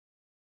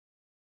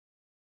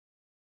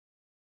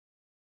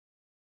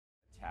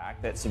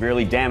attack that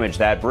severely damaged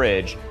that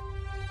bridge.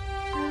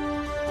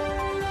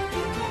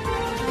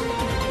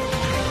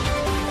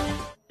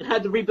 I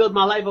had to rebuild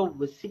my life over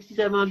with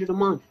 $6,700 a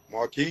month.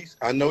 Marquise,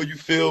 I know you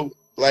feel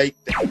like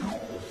that.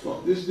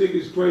 Fuck, this nigga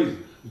is crazy.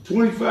 You're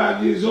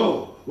 25 years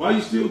old. Why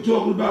you still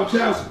talking about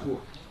child support?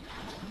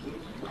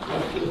 I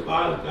get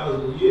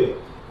 $5,000 a year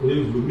when it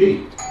was with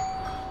me.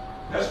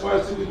 That's why I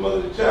took his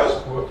mother to child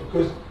support,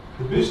 because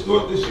the bitch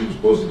thought that she was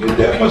supposed to get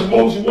that much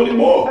more, she wanted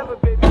more. I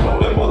told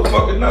that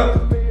motherfucker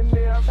nothing.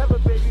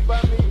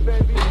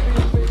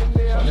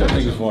 That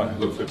nigga's funny.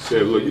 Look,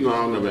 said, look, you know I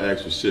don't never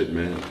ask for shit,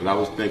 man. But I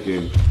was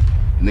thinking,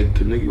 nigga,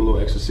 could nigga get a little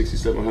extra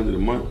 $6,700 a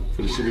month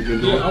for the shit we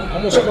been doing? Yeah, I'm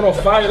gonna spend on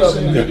fire up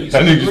in that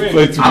nigga's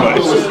play too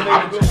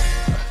much.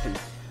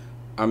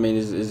 I mean,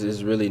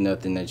 it's really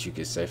nothing that you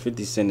could say.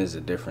 50 Cent is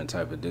a different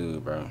type of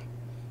dude, bro.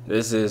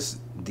 This is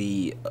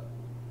the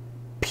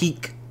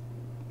peak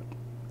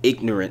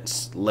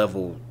ignorance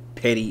level,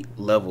 petty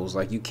levels.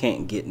 Like, you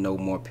can't get no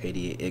more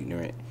petty and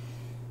ignorant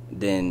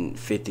than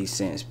 50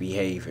 Cent's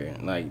behavior.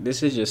 Like,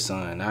 this is your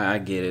son. I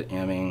get it.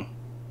 I mean,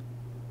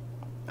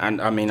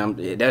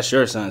 that's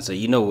your son, so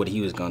you know what he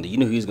was gonna do. You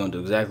knew he was gonna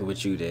do exactly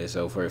what you did.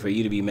 So for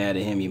you to be mad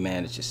at him, you're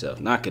mad at yourself.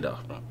 Knock it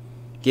off, bro.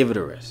 Give it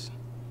a rest.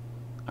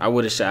 I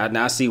would have shot.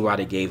 Now I see why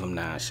they gave him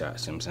 9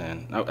 shots. You know what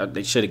I'm saying?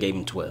 They should have gave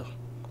him 12.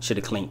 Should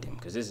have cleaned him,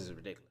 because this is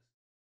ridiculous.